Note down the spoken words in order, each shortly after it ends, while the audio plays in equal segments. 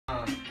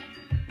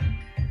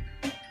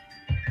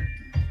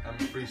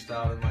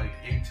freestyle in like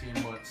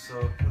 18 months,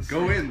 so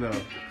go in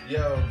though.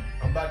 Yo,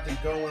 I'm about to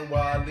go in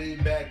while I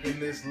lean back in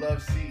this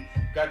love seat.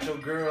 Got your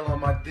girl on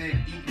my dick,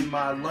 eating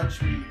my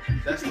lunch meat.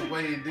 That's the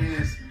way it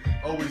is,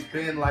 always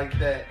been like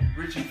that.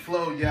 Richie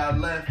Flow, yeah, I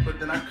left, but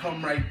then I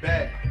come right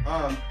back.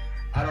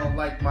 I don't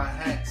like my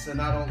hats, and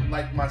I don't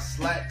like my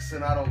slacks,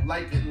 and I don't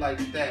like it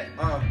like that.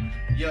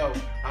 Yo,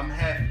 I'm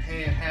half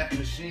hand, half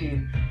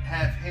machine,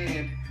 half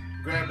hand.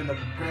 Grab a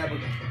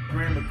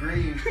gram of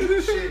green.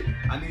 Shit,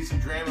 I need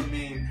some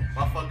Dramamine.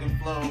 My fucking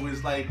flow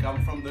is like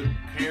I'm from the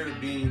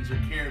Caribbean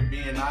or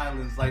Caribbean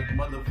Islands, like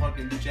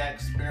motherfucking Jack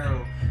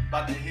Sparrow.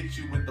 About to hit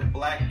you with the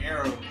black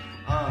arrow.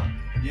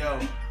 Yo,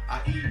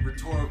 I eat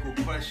rhetorical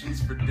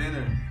questions for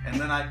dinner, and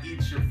then I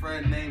eat your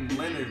friend named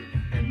Leonard,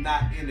 and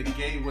not in a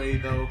gay way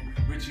though.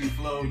 Richie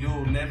Flow,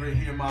 you'll never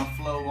hear my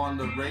flow on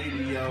the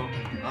radio.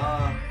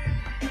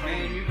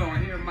 Man, you gonna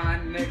hear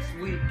mine next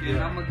week, and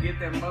I'ma get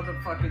that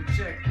motherfucking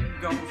check. You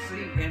gon'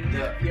 see, and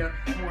if you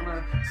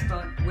wanna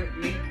stunt with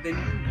me, then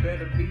you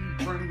better be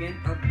bringing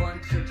a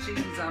bunch of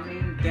cheese. I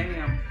mean,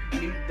 damn,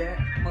 need that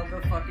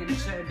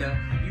motherfucking cheddar.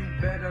 You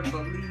better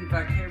believe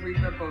I carry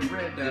the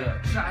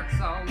Beretta. Shots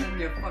all in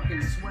your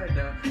fucking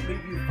sweater,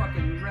 leave you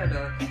fucking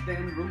redder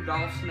than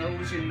Rudolph's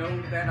nose. You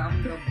know that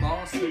I'm the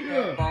boss.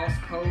 That boss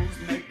pose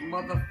make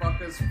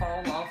motherfuckers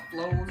fall off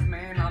flows.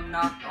 Man, I'm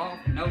knocked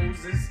off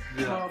noses.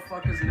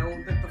 Motherfuckers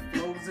know that the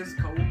flows is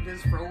cold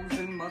as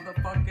frozen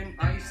motherfucking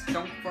ice.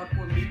 Don't fuck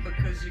with me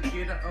because you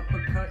get a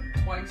uppercut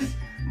twice.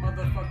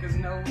 Motherfuckers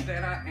know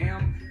that I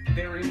am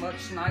very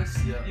much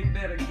nice. You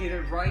better get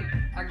it right.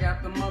 I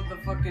got the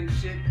motherfucking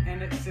shit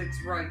and it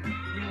sits right.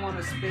 You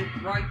wanna spit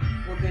right?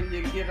 Well then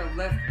you get a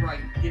left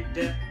right. Get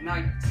death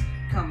nights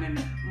coming.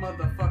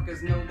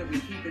 Motherfuckers know that we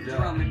keep it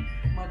drumming.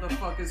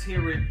 Motherfuckers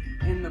hear it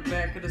in the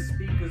back of the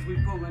speakers. We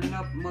pulling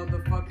up,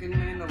 motherfucking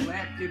man, the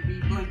lap could be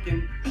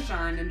blinking,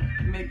 shining,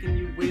 making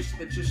you wish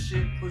that your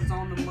shit was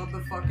on the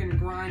motherfucking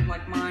grind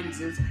like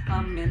mine's is.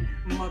 I'm in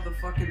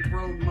motherfucking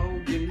throw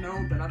mode. You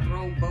know that I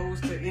throw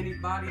bows to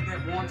anybody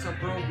that wants a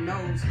broke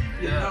nose.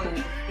 You know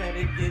that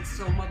it gets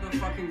so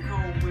motherfucking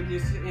cold when you're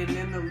sitting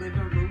in the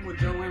living room with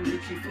Joe and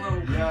Richie Flow.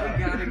 We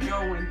got it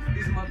going.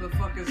 These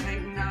motherfuckers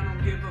hating, I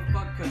don't give a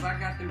fuck, cause I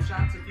got them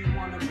shots if you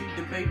wanna be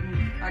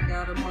debating. I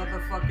got a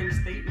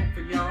motherfucking statement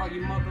for y'all.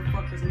 You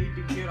motherfuckers need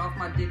to get off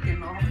my dick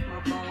and off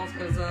my balls,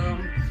 cause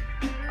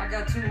I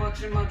got too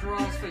much in my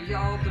drawers for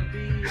y'all to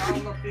be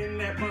all up in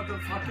that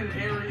motherfucking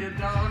area,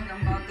 dog.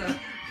 I'm about to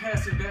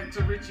pass it back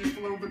to Richie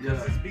Flow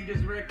because this beat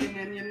is wrecking,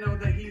 and you know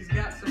that he's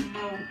got some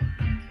more.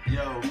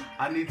 Yo,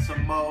 I need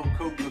some more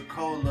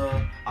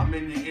Coca-Cola. I'm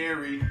in your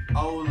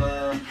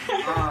areola.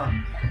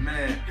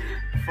 Man,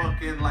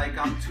 fucking like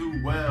I'm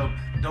too well.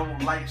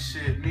 Don't like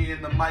shit, me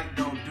and the mic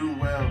don't do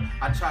well.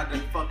 I tried to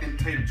fucking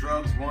take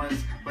drugs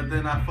once, but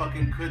then I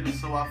fucking couldn't,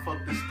 so I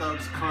fucked this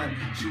thug's cunt.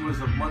 She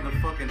was a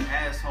motherfucking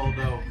asshole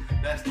though.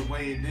 That's the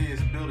way it is,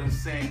 building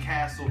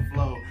sandcastle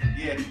flow.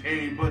 Yeah,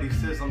 everybody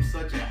says I'm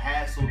such a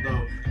hassle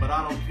though, but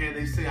I don't care,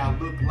 they say I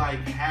look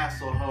like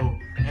Hasselho.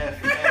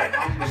 FF,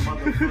 I'm the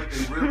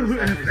motherfucking realest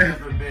that has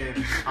ever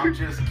been. I'm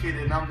just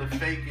kidding, I'm the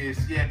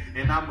fakest, yeah,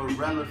 and I'm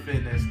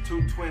irrelevant as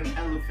two twin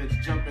elephants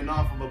jumping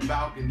off of a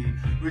balcony.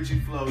 Richie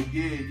Flow,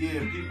 yeah,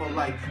 people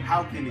like,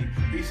 how can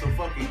he be so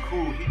fucking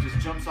cool? He just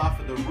jumps off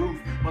of the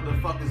roof.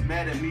 Motherfuckers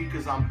mad at me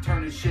cause I'm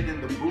turning shit in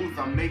the booth.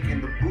 I'm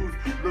making the booth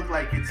look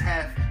like it's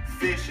half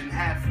fish and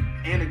half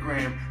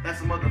anagram.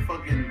 That's a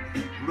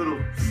motherfucking little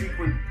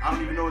sequin. I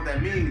don't even know what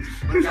that means.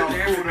 But it's all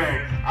cool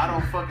though. I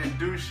don't fucking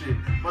do shit.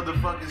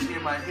 Motherfuckers hear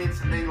my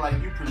hits and they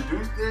like, you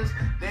produced this?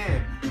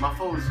 Damn, my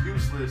flow is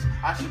useless.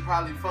 I should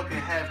probably fucking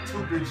have two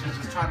bitches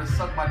just trying to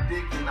suck my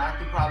dick, and I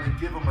could probably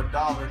give them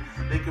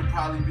 $1. They could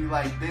probably be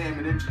like, damn,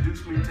 and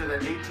introduce me to their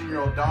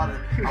 18-year-old daughter.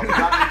 I was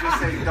about to just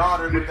say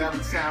daughter, but that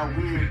would sound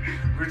weird.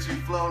 Richie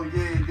Flow,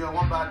 yeah, yo,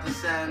 I'm about to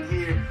sound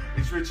here.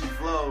 It's Richie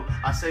Flow.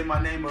 I say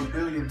my name a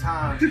billion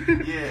times,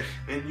 yeah,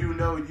 and you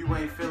know you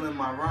ain't feeling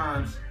my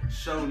rhymes.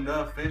 Show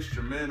enough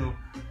instrumental.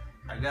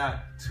 I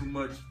got too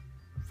much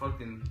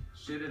fucking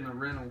shit in the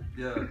rental.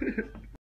 Yeah.